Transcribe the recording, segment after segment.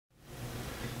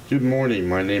Good morning,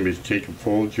 my name is Jacob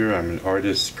Folger. I'm an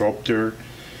artist sculptor,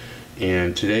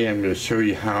 and today I'm going to show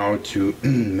you how to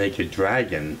make a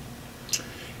dragon.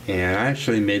 And I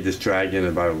actually made this dragon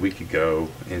about a week ago,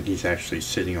 and he's actually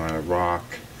sitting on a rock.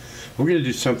 We're going to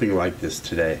do something like this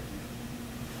today.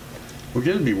 We're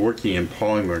going to be working in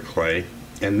polymer clay,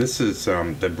 and this is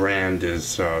the brand is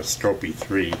Sculpt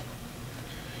 3.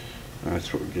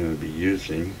 That's what we're going to be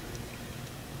using.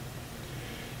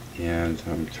 And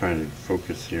I'm trying to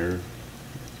focus here.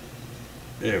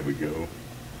 There we go.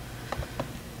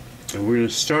 And we're going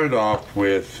to start off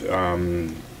with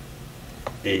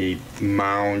a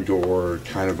mound or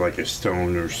kind of like a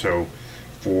stone or so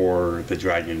for the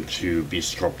dragon to be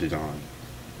sculpted on.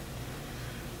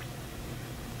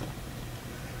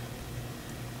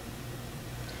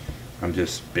 I'm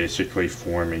just basically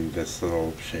forming this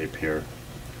little shape here.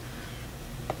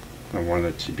 I want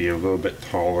it to be a little bit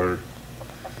taller.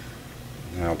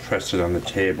 And I'll press it on the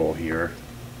table here,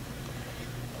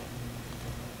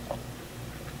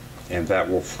 and that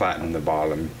will flatten the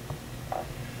bottom.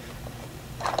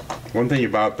 One thing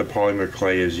about the polymer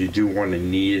clay is you do want to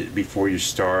knead it before you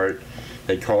start.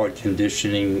 They call it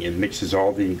conditioning. It mixes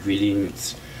all the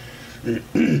ingredients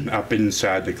up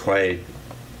inside the clay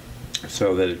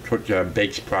so that it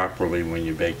bakes properly when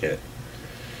you bake it.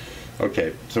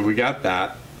 Okay, so we got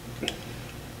that.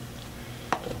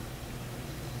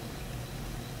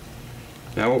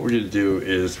 Now what we're going to do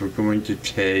is we're going to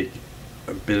take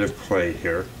a bit of clay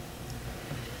here.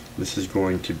 This is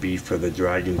going to be for the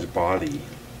dragon's body.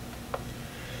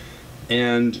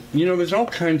 And you know, there's all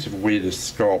kinds of ways to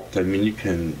sculpt. I mean,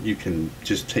 you can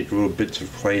just take little bits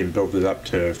of clay and build it up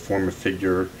to form a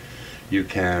figure. You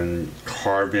can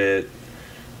carve it.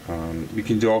 You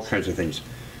can do all kinds of things.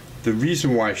 The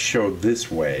reason why I show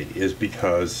this way is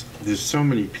because there's so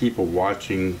many people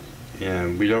watching,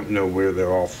 and we don't know where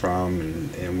they're all from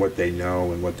and what they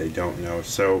know and what they don't know.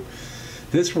 So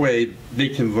this way they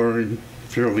can learn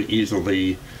fairly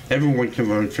easily. Everyone can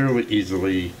learn fairly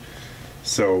easily.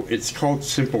 So it's called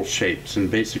simple shapes, and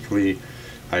basically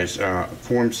I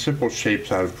form simple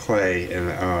shapes out of clay and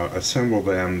assemble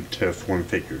them to form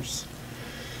figures.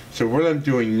 So what I'm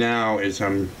doing now is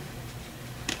I'm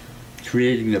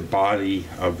creating the body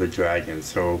of the dragon.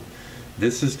 So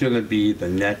this is going to be the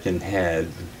neck and head.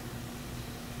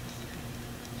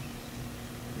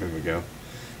 There we go.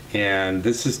 And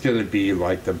this is going to be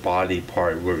like the body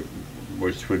part,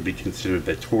 which would be considered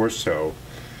the torso.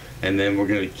 And then we're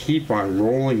going to keep on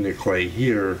rolling the clay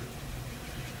here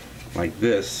like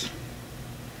this.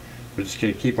 We're just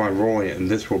going to keep on rolling it,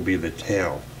 and this will be the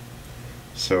tail.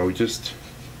 So just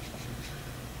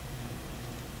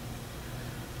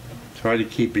try to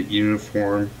keep it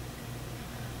uniform.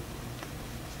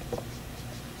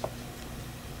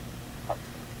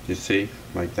 You see,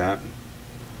 like that.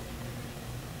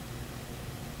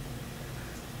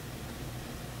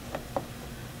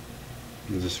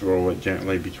 And just roll it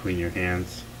gently between your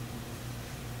hands.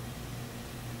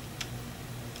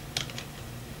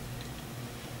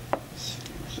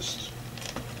 Just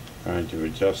trying to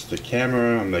adjust the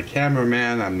camera. I'm the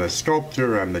cameraman, I'm the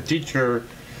sculptor, I'm the teacher.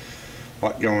 A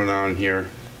lot going on here.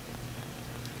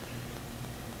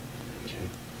 Okay.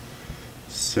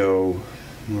 So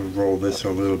we'll roll this a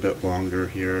little bit longer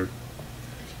here.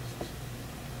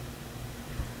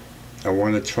 I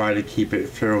want to try to keep it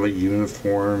fairly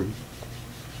uniform.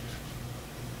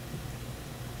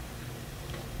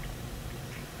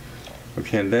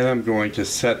 Okay, and then I'm going to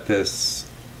set this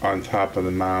on top of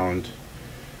the mound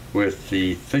with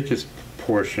the thickest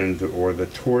portion, or the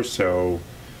torso,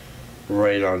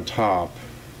 right on top,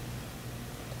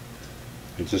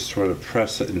 and just sort of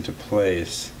press it into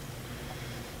place.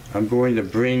 I'm going to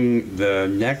bring the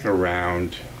neck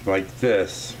around like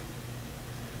this.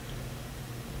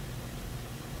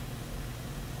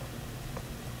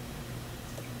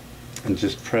 And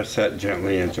just press that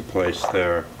gently into place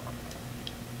there.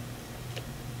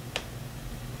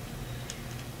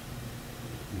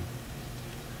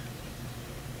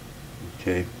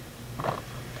 Okay,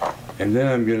 and then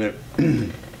I'm gonna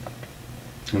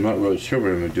I'm not really sure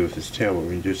what I'm gonna do with this tail, but we're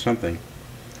gonna do something.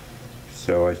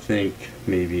 So I think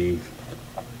maybe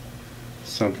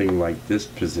something like this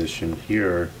position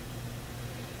here,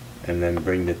 and then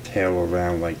bring the tail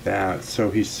around like that,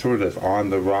 so he's sort of on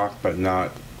the rock but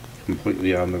not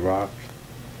completely on the rock,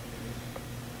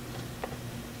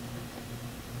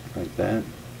 like that.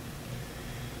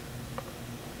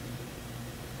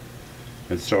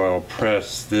 And so I'll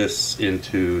press this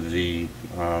into the,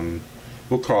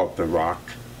 we'll call it the rock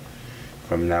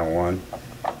from now on.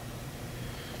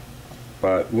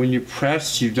 But when you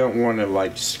press, you don't want to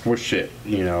like squish it,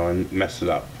 you know, and mess it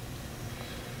up.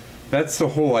 That's the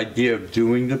whole idea of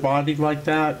doing the body like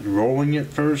that, rolling it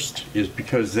first, is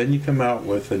because then you come out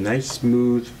with a nice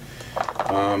smooth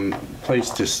place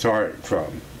to start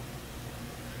from.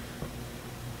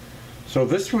 So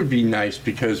this would be nice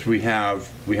because we have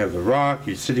the rock,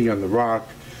 he's sitting on the rock,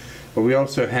 but we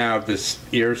also have this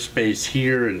ear space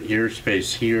here and ear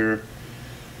space here,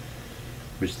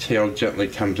 which tail gently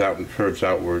comes out and curves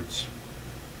outwards.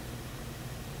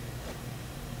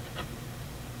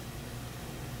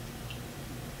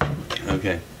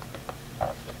 Okay.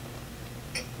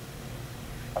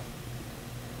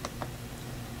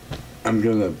 I'm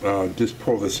gonna just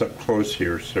pull this up close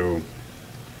here so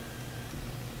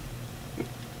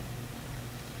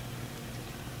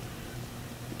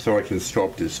I can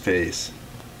sculpt his face.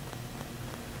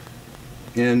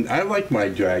 And I like my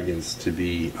dragons to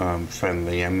be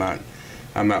friendly. I'm not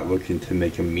looking to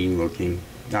make them mean looking.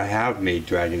 I have made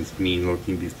dragons mean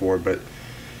looking before, but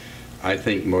I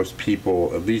think most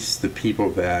people, at least the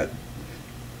people that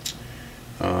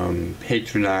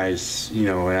patronize, you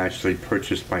know, and actually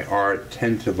purchase my art,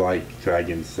 tend to like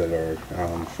dragons that are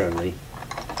friendly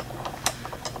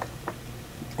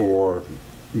or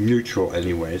neutral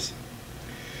anyways.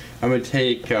 I'm going to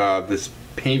take this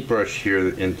paintbrush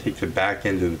here and take the back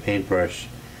end of the paintbrush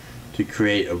to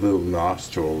create a little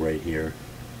nostril right here.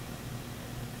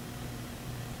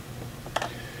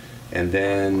 And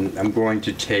then I'm going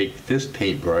to take this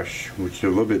paintbrush, which is a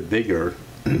little bit bigger,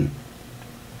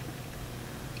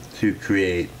 to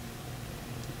create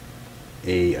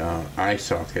a eye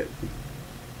socket.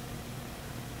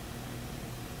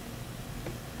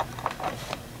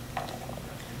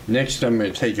 Next, I'm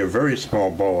going to take a very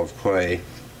small ball of clay.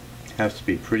 It has to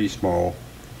be pretty small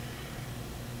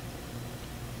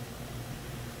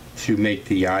to make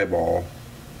the eyeball.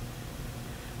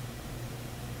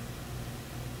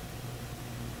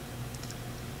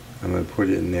 I'm going to put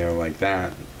it in there like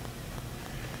that.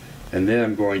 And then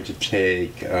I'm going to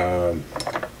take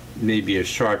maybe a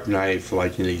sharp knife,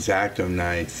 like an X-Acto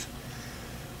knife,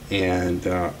 and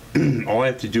all I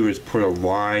have to do is put a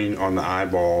line on the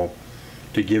eyeball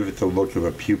to give it the look of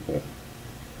a pupil.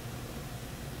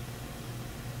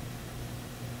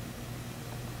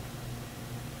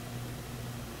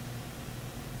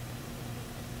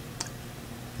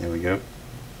 There we go.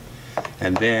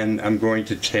 And then I'm going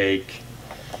to take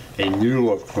a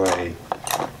noodle of clay,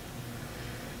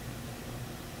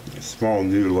 a small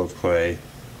noodle of clay,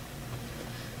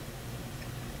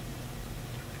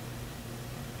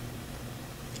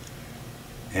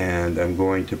 and I'm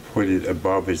going to put it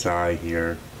above his eye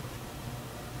here.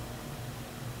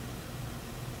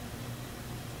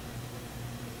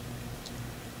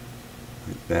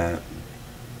 Like that.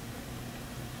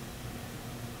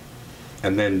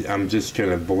 And then I'm just going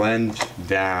to blend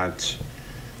that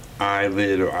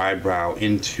eyelid or eyebrow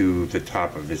into the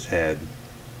top of his head.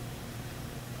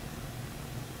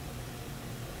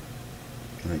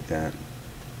 Like that.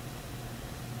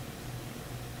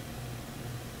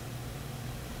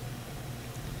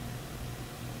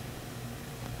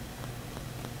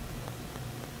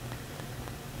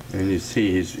 And you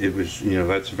see, it was, you know,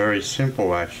 that's very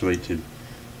simple actually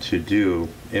to do.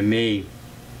 It may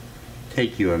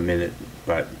take you a minute,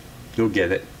 but you'll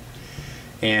get it.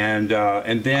 And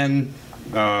then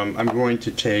I'm going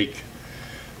to take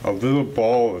a little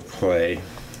ball of clay,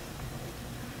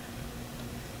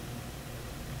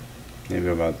 maybe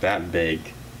about that big,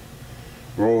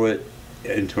 roll it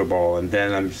into a ball, and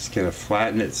then I'm just going to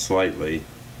flatten it slightly.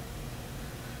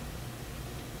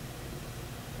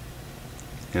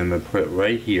 And I'm going to put it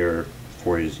right here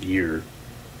for his ear.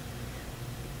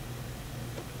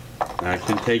 And I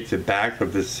can take the back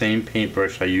of the same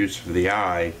paintbrush I used for the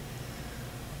eye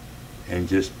and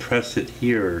just press it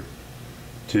here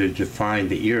to define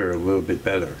the ear a little bit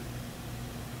better.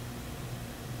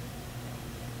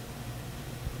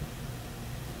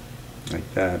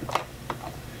 Like that.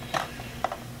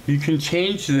 You can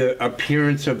change the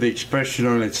appearance of the expression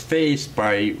on its face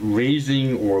by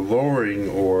raising or lowering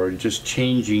or just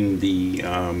changing the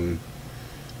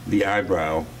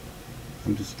eyebrow.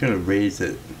 I'm just going to raise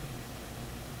it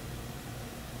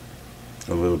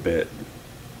a little bit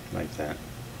like that.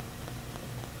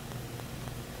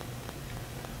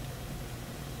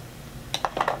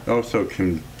 Also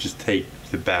can just take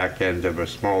the back end of a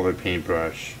smaller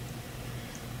paintbrush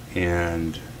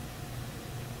and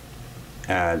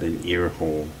add an ear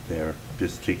hole there,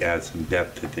 just to add some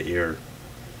depth to the ear.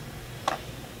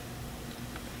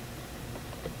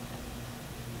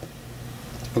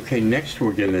 Okay, next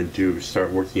we're going to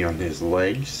start working on his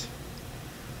legs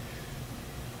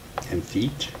and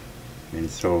feet. And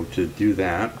so to do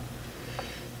that,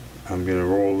 I'm going to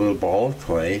roll a little ball of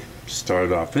clay.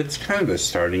 Start off. It's kind of a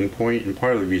starting point, and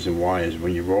part of the reason why is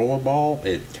when you roll a ball,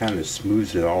 it kind of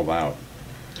smooths it all out.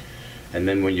 And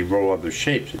then when you roll other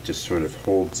shapes, it just sort of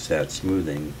holds that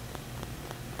smoothing.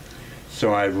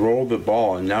 So I rolled the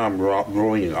ball, and now I'm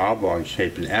rolling an oblong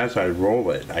shape, and as I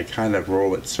roll it, I kind of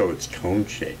roll it so it's cone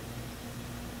shape.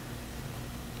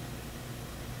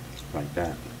 Like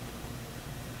that.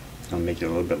 I'll make it a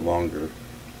little bit longer.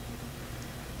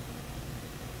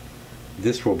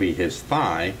 This will be his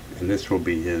thigh, and this will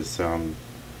be his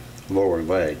lower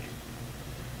leg.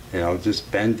 And I'll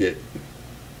just bend it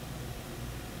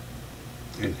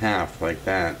in half like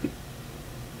that.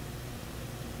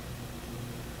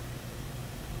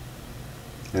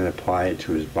 And apply it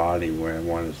to his body where I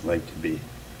want his leg to be.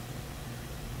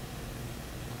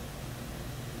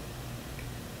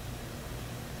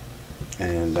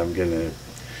 And I'm gonna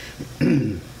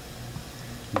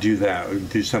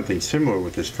do something similar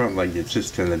with this front leg. It's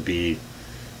just gonna be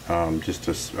just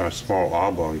a small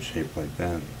oblong shape like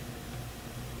that.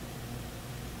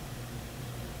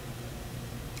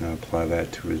 I'll apply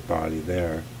that to his body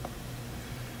there.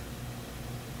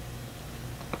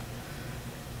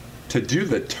 To do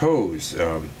the toes,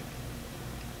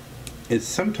 it's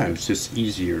sometimes just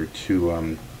easier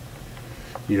to,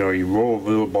 you know, you roll a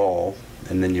little ball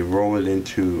and then you roll it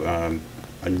into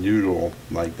a noodle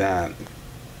like that.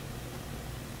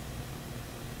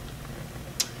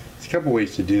 There's a couple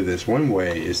ways to do this. One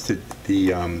way is to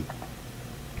I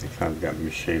kind of got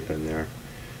misshapen there.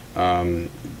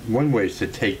 One way is to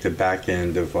take the back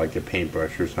end of like a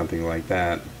paintbrush or something like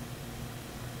that.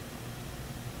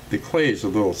 The clay is a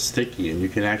little sticky, and you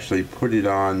can actually put it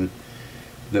on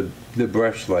the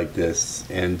brush like this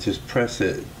and just press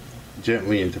it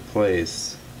gently into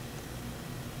place.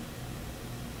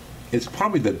 It's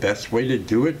probably the best way to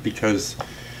do it because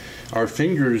our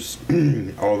fingers,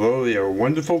 although they are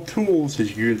wonderful tools,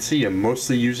 as you can see, I'm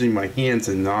mostly using my hands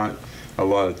and not a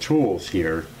lot of tools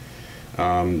here.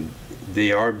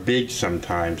 They are big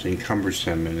sometimes and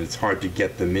cumbersome, and it's hard to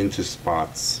get them into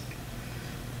spots.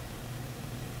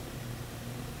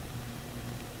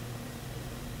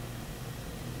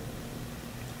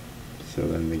 So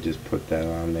then we just put that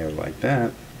on there like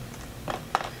that.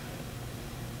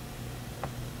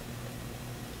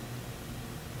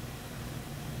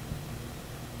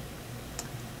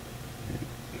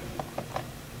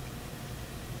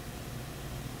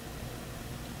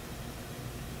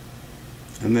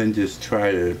 And then just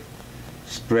try to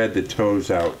spread the toes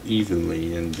out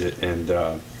evenly and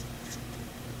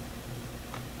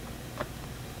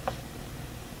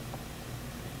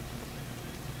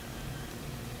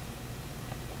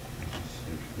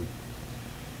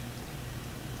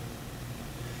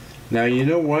now, you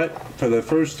know what? For the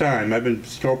first time, I've been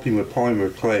sculpting with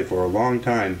polymer clay for a long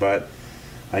time, but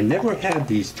I never had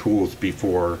these tools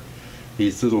before,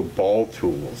 these little ball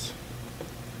tools.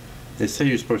 They say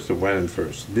you're supposed to wet them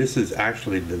first. This is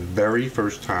actually the very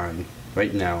first time,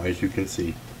 right now, as you can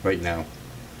see, right now,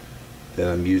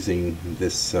 that I'm using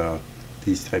this,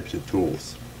 these types of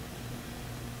tools.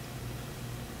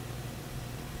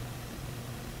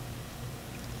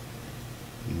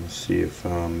 We'll see if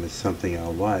it's something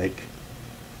I'll like.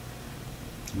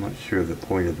 I'm not sure the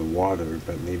point of the water,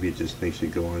 but maybe it just makes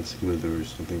it go on smoother or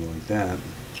something like that.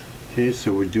 Okay,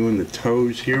 so we're doing the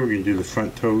toes here. We're going to do the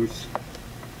front toes.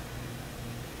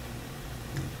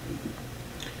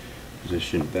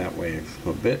 Position it that way a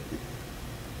little bit.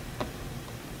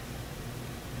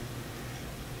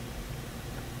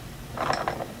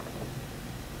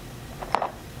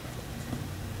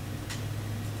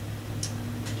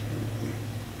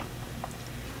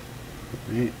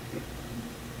 Right.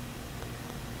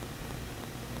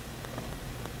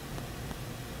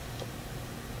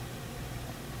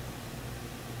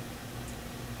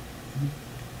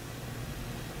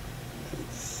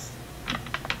 It's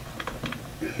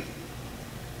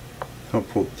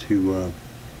helpful to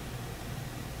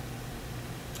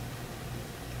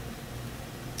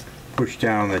push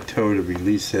down the toe to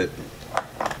release it.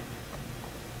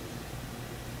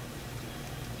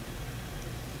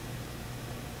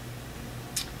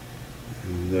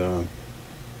 And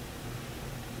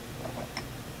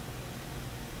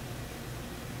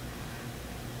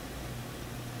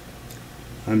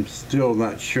I'm still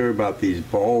not sure about these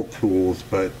ball tools,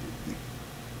 but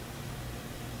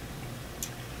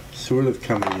sort of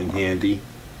coming in handy.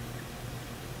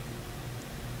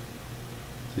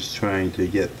 Just trying to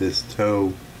get this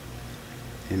toe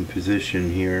in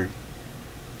position here.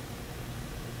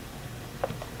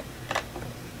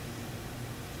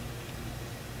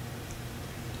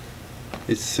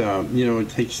 It's you know, it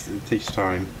takes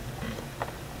time.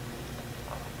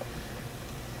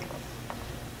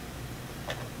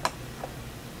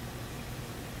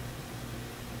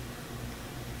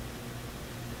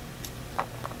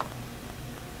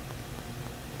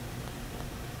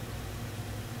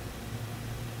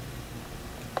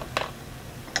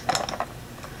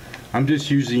 I'm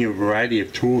just using a variety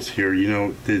of tools here, you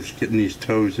know, just getting these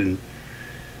toes in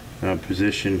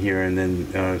position here and then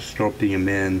sculpting them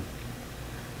in.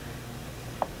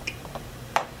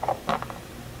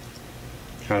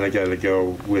 Kind of got to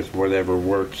go with whatever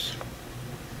works.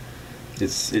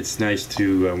 It's nice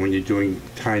to, when you're doing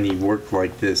tiny work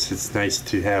like this, it's nice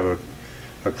to have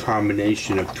a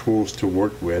combination of tools to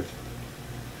work with.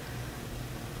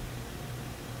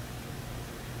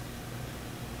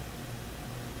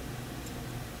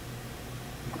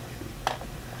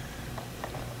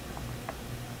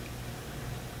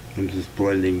 I'm just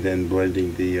blending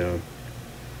the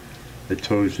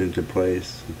toes into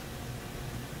place.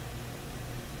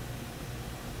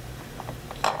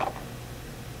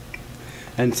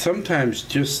 And sometimes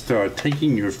just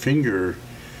taking your finger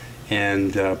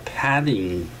and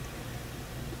patting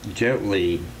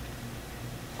gently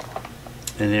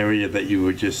an area that you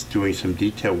were just doing some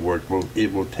detail work,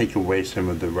 it will take away some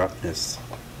of the roughness.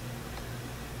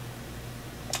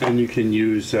 And you can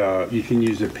use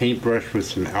a paintbrush with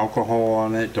some alcohol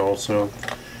on it also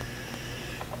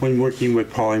when working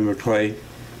with polymer clay.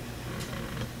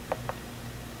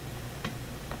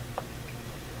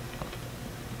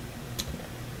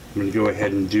 I'm going to go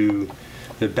ahead and do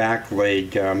the back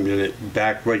leg. I'm going to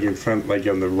back leg and front leg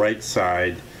on the right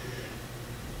side.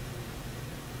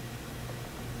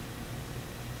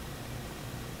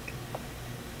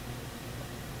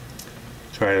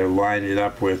 Try to line it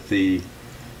up with the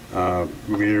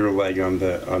rear leg on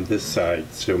this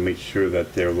side, so make sure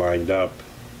that they're lined up.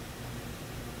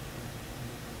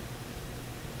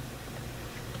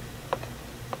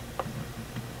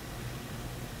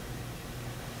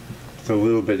 It's a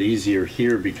little bit easier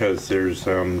here because there's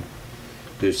some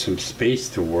space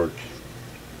to work.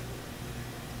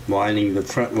 Lining the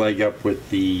front leg up with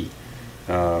the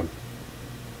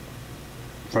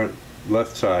front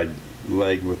left side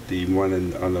leg with the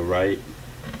one on the right.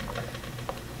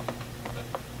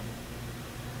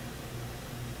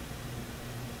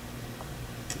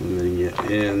 Letting it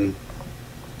in.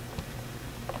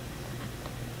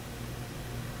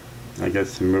 I got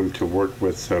some room to work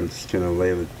with, so I'm just going to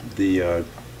lay the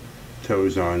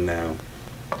toes on now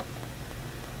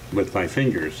with my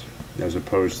fingers as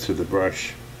opposed to the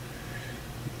brush.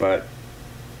 But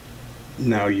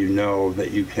now you know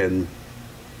that you can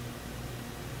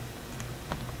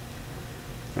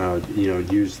you know,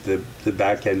 use the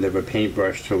back end of a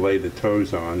paintbrush to lay the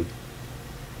toes on.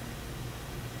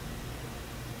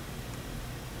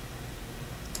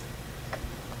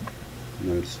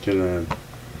 And I'm just gonna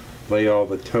lay all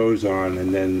the toes on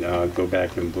and then go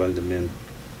back and blend them in.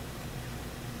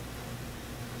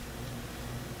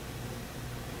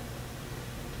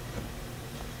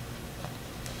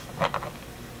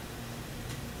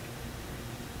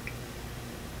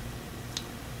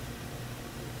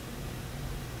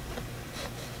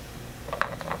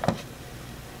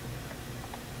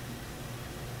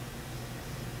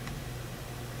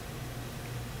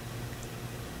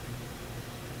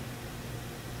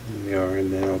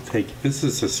 And then I'll take, this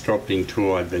is a sculpting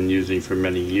tool I've been using for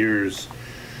many years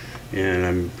and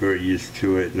I'm very used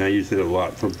to it, and I use it a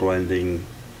lot for blending.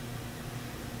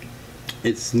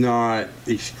 It's not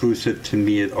exclusive to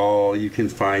me at all. You can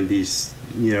find these,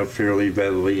 you know, fairly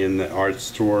readily in the art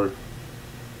store.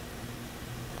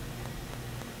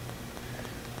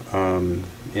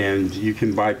 And you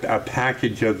can buy a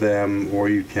package of them, or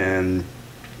you can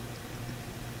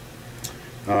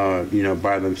you know,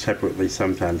 buy them separately.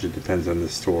 Sometimes it depends on the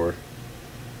store.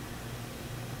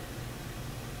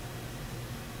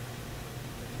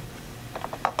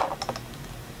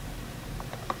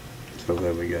 So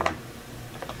there we go.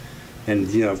 And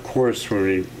you know, of course, when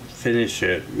we finish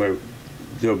it,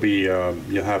 there'll be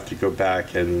you'll have to go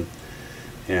back and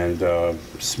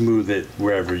smooth it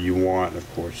wherever you want,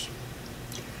 of course.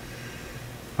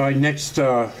 All right, next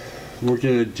we're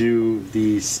going to do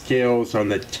the scales on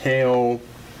the tail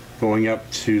going up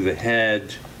to the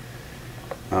head.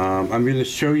 I'm going to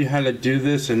show you how to do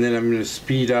this, and then I'm going to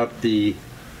speed up the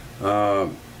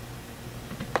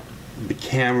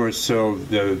camera, so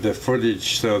the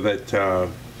footage, so that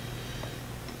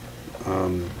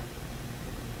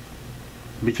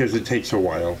because it takes a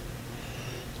while,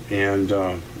 and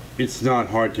it's not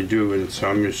hard to do, and so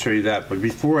I'm going to show you that. But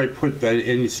before I put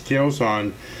any scales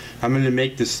on, I'm going to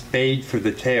make the spade for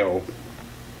the tail.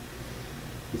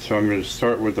 So I'm going to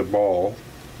start with the ball,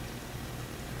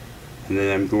 and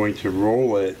then I'm going to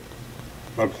roll it,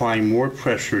 applying more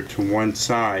pressure to one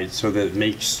side so that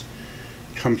it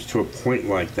comes to a point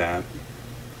like that.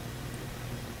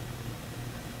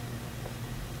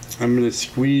 I'm going to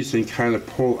squeeze and kind of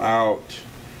pull out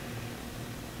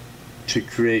to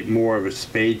create more of a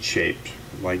spade shape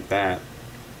like that.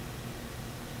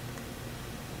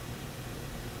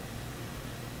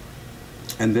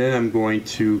 And then I'm going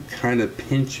to kind of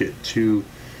pinch it to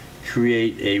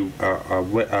create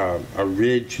a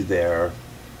ridge there,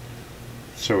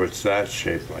 so it's that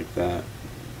shape like that.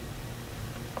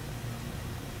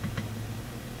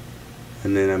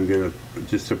 And then I'm going to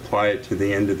just apply it to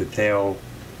the end of the tail,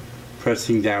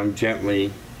 pressing down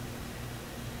gently.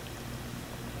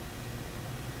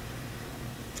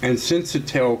 And since the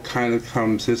tail kind of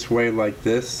comes this way like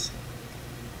this,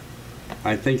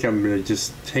 I think I'm going to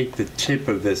just take the tip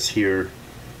of this here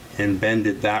and bend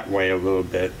it that way a little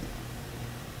bit.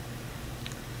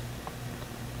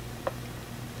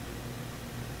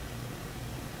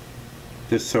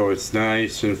 Just so it's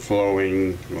nice and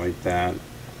flowing like that.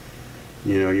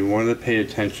 You know, you want to pay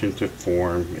attention to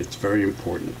form. It's very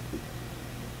important.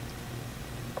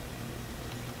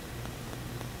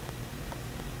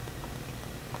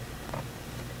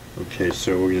 Okay,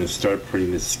 so we're going to start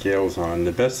putting the scales on.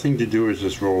 The best thing to do is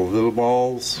just roll little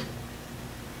balls,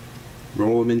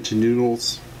 roll them into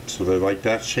noodles so they're like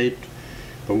that shaped.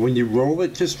 But when you roll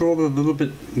it, just roll it a little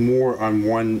bit more on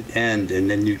one end, and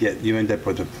then you end up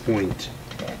with a point.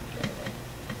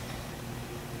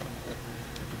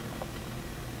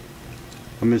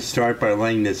 I'm going to start by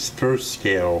laying this first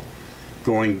scale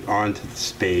going onto the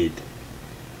spade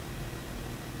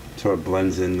so it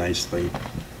blends in nicely.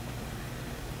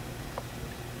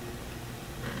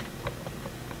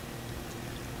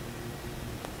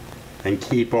 And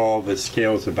keep all the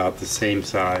scales about the same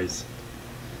size.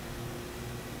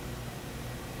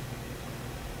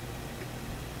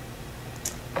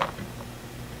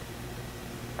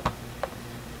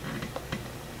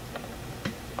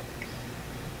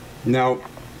 Now,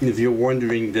 if you're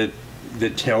wondering that the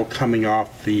tail coming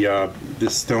off the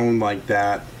stone like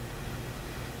that,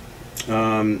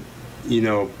 you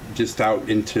know, just out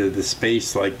into the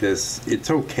space like this, it's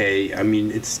okay. I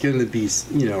mean, it's going to be,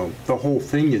 you know, the whole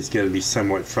thing is going to be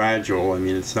somewhat fragile. I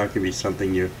mean, it's not going to be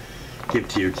something you give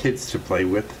to your kids to play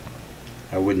with,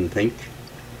 I wouldn't think.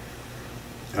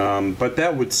 But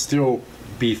that would still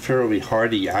be fairly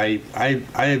hardy. I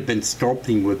have been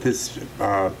sculpting with this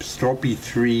Sculpt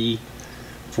 3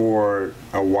 for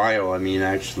a while. I mean,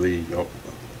 actually a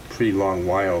pretty long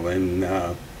while, and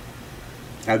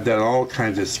I've done all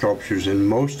kinds of sculptures, and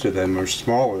most of them are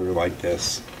smaller like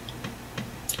this,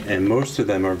 and most of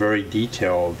them are very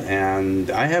detailed,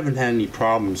 and I haven't had any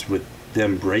problems with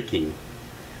them breaking.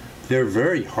 They're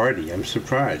very hardy. I'm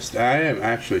surprised. I am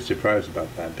actually surprised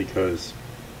about that, because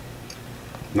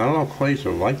not all clays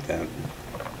are like that.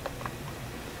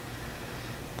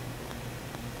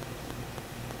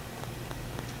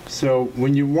 So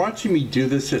when you're watching me do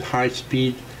this at high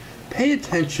speed, pay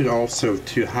attention also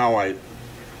to how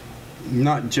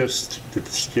not just that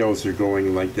the scales are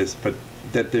going like this, but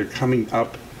that they're coming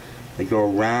up. They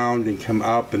go around and come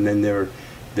up, and then they're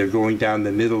going down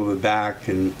the middle of the back,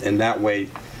 and that way,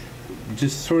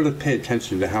 just sort of pay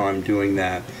attention to how I'm doing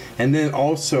that. And then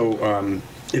also,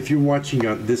 if you're watching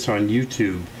this on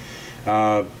YouTube,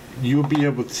 you'll be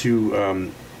able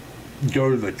to go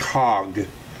to the cog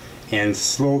and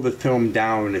slow the film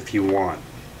down if you want.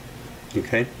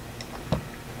 Okay?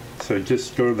 So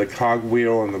just go to the cog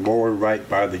wheel on the lower right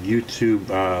by the YouTube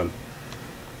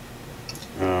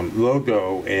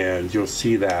logo, and you'll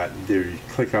see that. There, you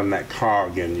click on that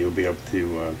cog and you'll be able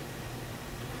to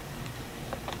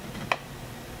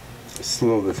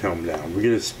slow the film down. We're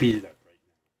going to speed it up.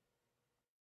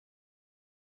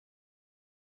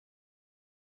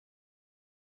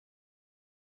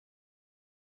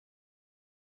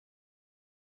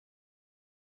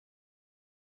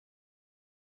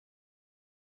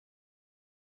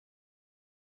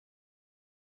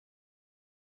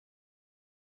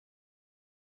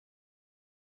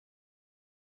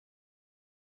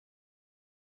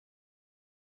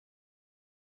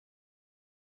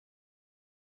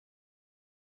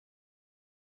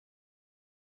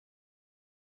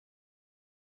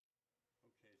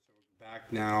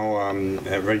 Back now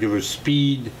at regular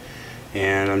speed,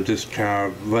 and I'm just kind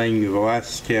of laying the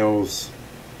last scales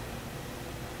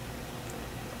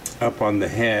up on the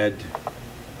head,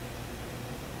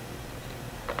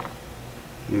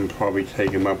 and probably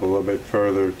take them up a little bit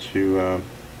further to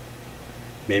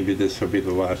maybe this will be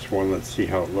the last one. Let's see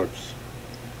how it looks.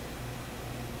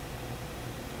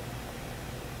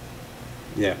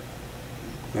 Yeah,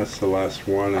 that's the last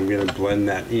one. I'm going to blend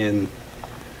that in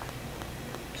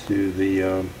to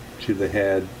the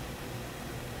head.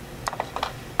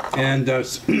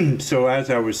 And so as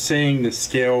I was saying, the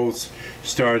scales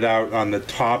start out on the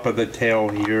top of the tail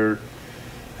here,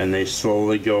 and they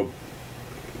slowly go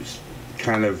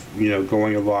kind of, you know,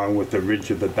 going along with the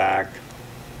ridge of the back.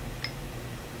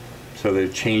 So they're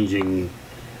changing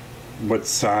what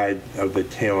side of the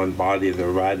tail and body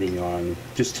they're riding on,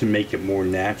 just to make it more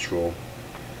natural.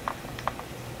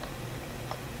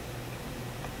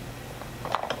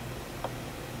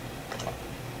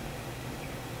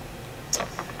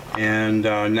 And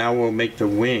now we'll make the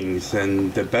wings.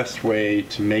 And the best way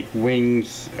to make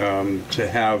wings, to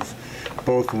have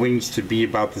both wings to be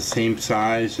about the same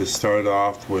size, is start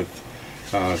off with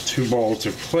 2 balls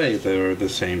of clay that are the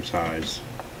same size.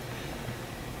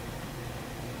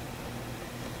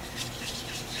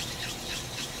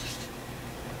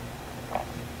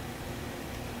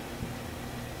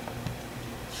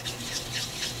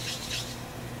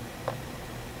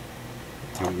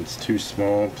 It's too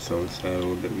small, so let's add a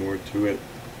little bit more to it.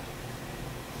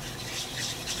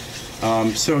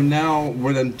 So now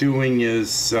what I'm doing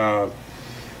is I'm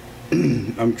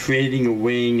creating a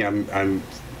wing. I'm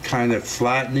kind of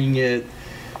flattening it.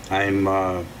 And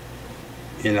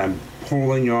I'm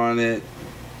pulling on it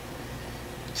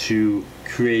to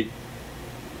create,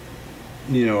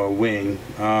 you know, a wing.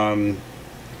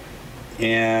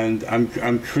 And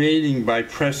I'm creating, by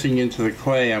pressing into the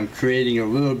clay, I'm creating a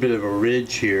little bit of a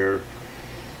ridge here,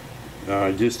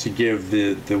 just to give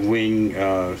the wing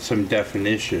some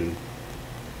definition.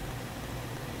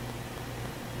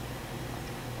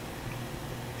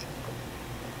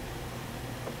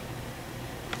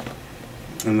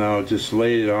 And I'll just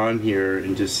lay it on here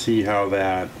and just see how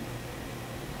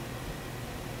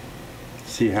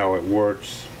it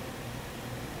works.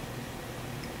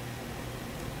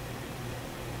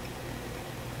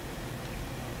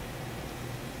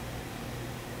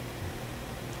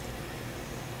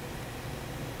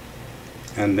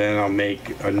 And then I'll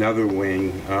make another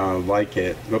wing like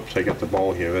it. Oops, I got the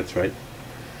ball here, that's right.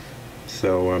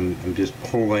 So I'm just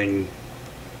pulling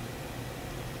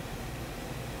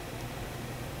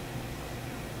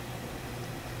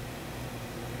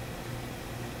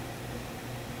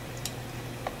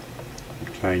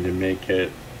trying to make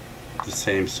it the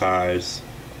same size.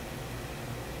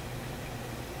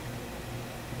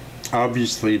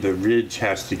 Obviously the ridge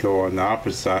has to go on the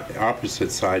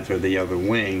opposite side for the other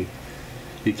wing.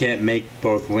 You can't make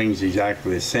both wings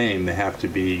exactly the same. They have to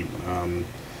be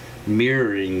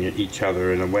mirroring each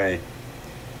other in a way.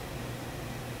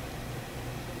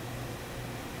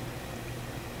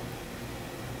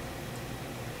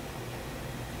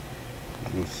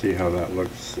 Let's see how that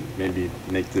looks. Maybe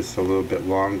make this a little bit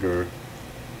longer.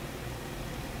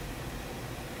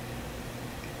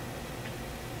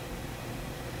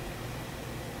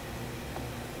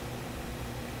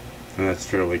 And that's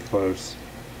fairly close.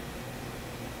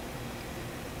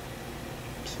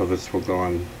 So this will go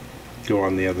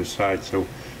on the other side. So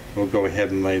we'll go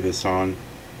ahead and lay this on.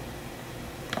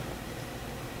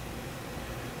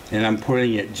 And I'm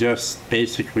putting it just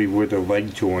basically where the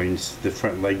leg joins, the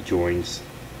front leg joins.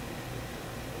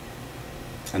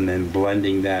 And then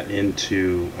blending that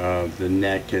into the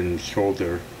neck and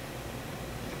shoulder.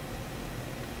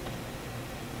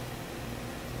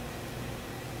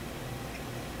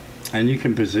 And you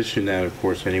can position that, of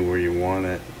course, anywhere you want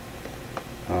it.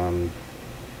 I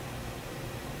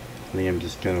think I'm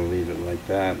just going to leave it like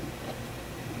that.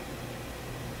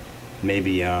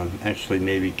 Maybe, actually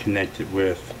maybe connect it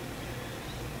with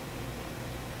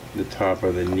the top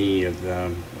of the knee of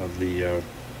the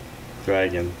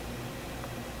dragon.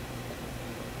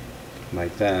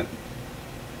 Like that.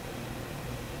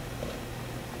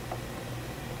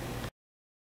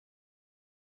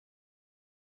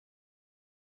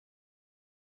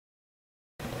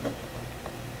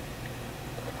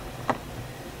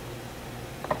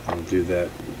 I'll do that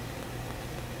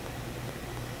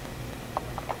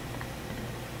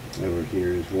over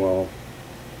here as well,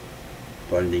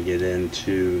 blending it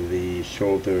into the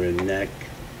shoulder and neck.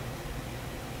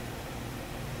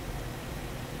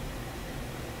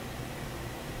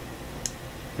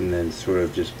 And then sort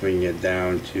of just bring it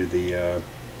down to the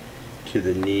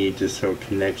knee, just so it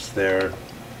connects there.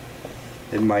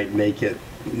 It might make it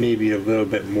maybe a little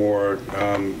bit more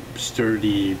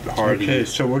sturdy, hardy. Okay,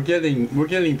 so we're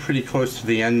getting pretty close to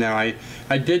the end now.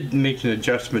 I did make an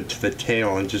adjustment to the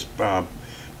tail and just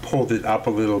pulled it up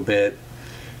a little bit,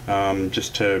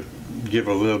 just to give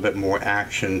a little bit more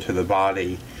action to the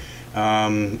body.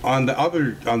 On the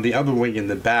other wing in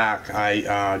the back,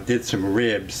 I did some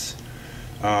ribs.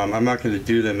 I'm not going to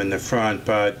do them in the front,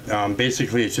 but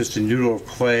basically it's just a noodle of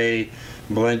clay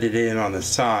blended in on the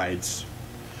sides.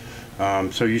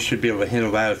 So you should be able to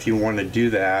handle that if you want to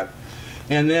do that.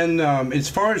 And then as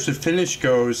far as the finish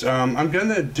goes, I'm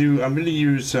going to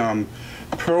use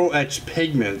Pearl X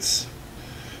pigments,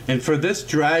 And for this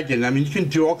dragon, I mean, you can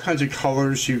do all kinds of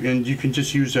colors, and you can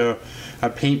just use a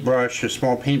paintbrush, a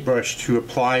small paintbrush to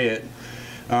apply it.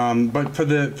 But for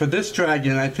this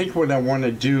dragon, I think what I want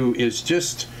to do is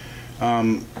just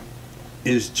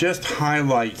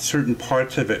highlight certain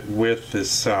parts of it with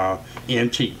this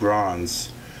antique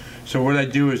bronze. So what I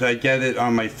do is I get it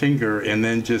on my finger and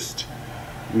then just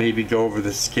maybe go over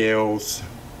the scales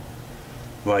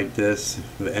like this,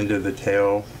 the end of the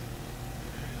tail.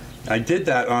 I did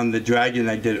that on the dragon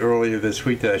I did earlier this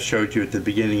week that I showed you at the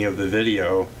beginning of the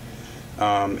video,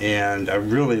 and I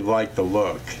really like the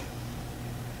look.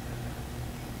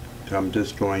 So I'm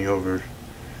just going over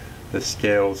the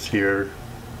scales here.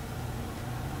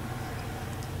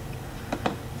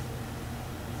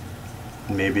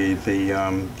 Maybe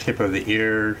the tip of the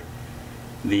ear,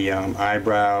 the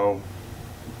eyebrow,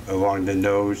 along the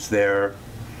nose there,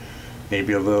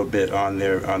 maybe a little bit on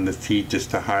the feet just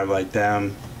to highlight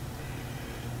them.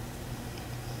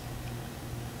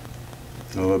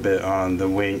 A little bit on the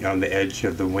wing, on the edge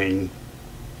of the wing.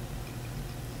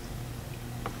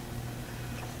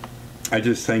 I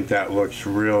just think that looks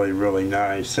really, really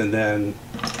nice. And then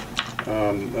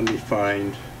let me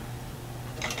find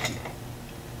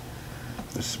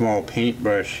a small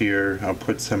paintbrush here. I'll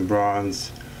put some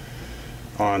bronze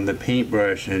on the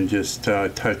paintbrush and just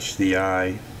touch the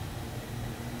eye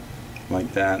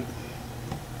like that.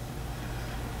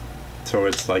 So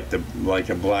it's like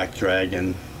a black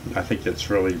dragon. I think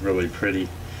it's really, really pretty.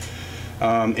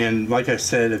 And like I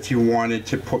said, if you wanted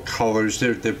to put colors,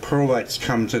 the Pearlex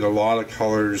comes in a lot of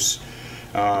colors.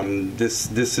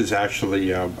 This is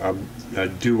actually a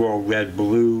duo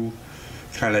red-blue,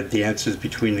 kind of dances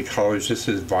between the colors. This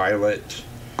is violet.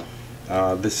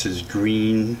 This is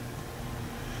green.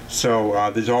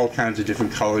 So there's all kinds of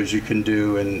different colors you can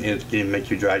do, and it can make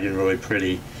your dragon really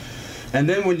pretty. And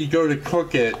then when you go to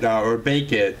cook it or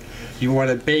bake it, you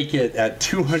want to bake it at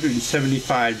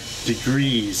 275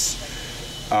 degrees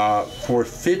for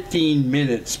 15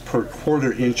 minutes per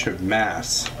 1/4 inch of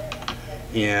mass.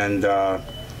 And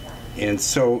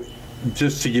so,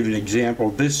 just to give you an example,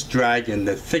 this dragon,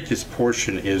 the thickest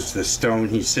portion is the stone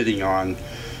he's sitting on.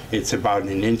 It's about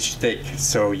 1 inch thick,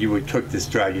 so you would cook this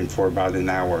dragon for about an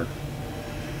hour.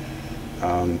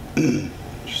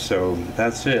 So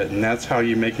that's it, and that's how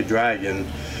you make a dragon.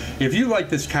 If you like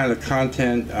this kind of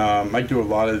content, I do a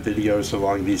lot of videos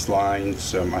along these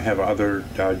lines. I have other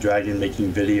dragon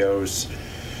making videos.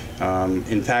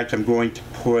 In fact, I'm going to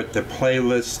put the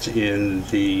playlist in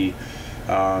the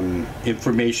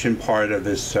information part of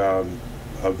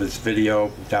this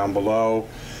video down below,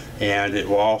 and it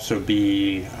will also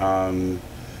be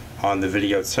on the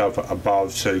video itself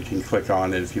above, so you can click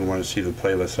on it if you want to see the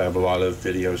playlist. I have a lot of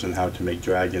videos on how to make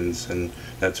dragons and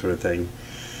that sort of thing.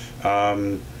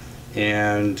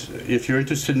 And if you're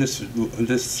interested in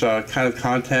this kind of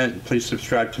content, please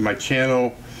subscribe to my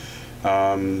channel.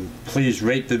 Please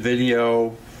rate the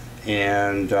video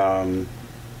and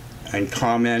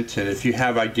comment. And if you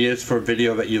have ideas for a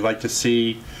video that you'd like to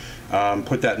see,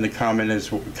 put that in the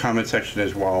comment section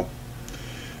as well.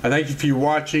 I thank you for your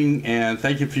watching, and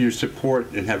thank you for your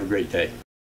support, and have a great day.